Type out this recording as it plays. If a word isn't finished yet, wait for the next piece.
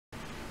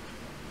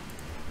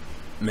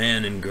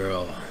Man and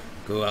girl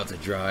go out to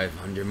drive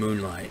under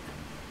moonlight.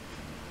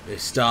 They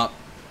stop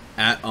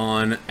at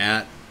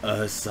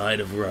a side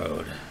of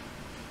road.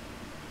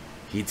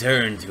 He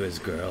turned to his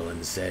girl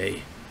and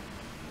say,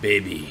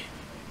 "Baby,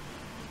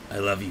 I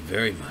love you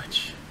very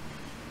much."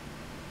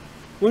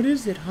 "What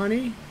is it,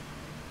 honey?"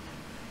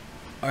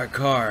 "Our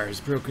car is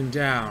broken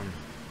down.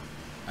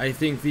 I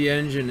think the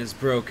engine is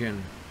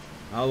broken.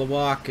 I'll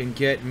walk and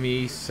get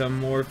me some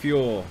more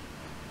fuel."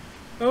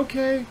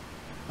 "Okay,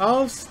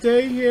 I'll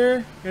stay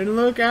here and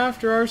look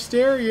after our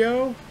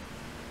stereo.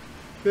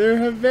 There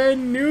have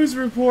been news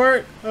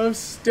report of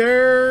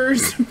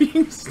stairs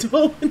being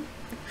stolen."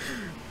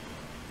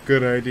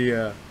 "Good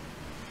idea.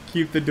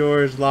 Keep the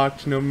doors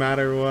locked no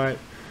matter what.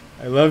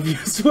 I love you,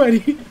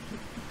 Sweaty."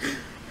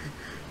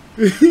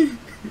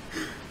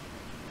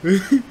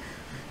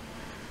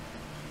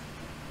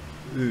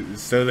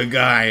 So the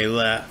guy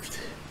left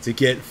to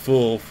get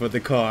fuel for the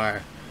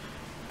car.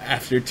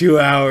 After 2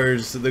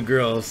 hours, the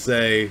girls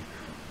say,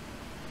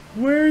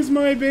 "Where's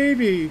my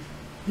baby?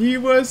 He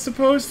was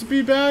supposed to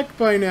be back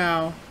by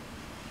now."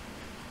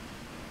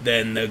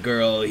 Then the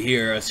girl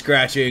hear a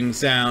scratching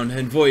sound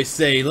and voice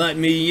say, "Let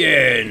me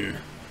in."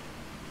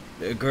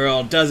 The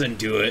girl doesn't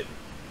do it,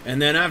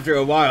 and then after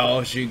a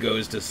while she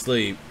goes to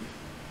sleep.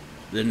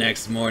 The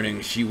next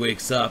morning she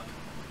wakes up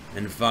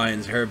and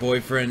finds her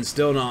boyfriend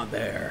still not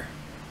there.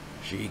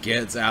 She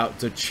gets out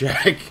to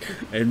check,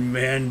 and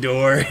man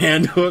door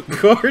and hook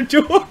car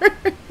door.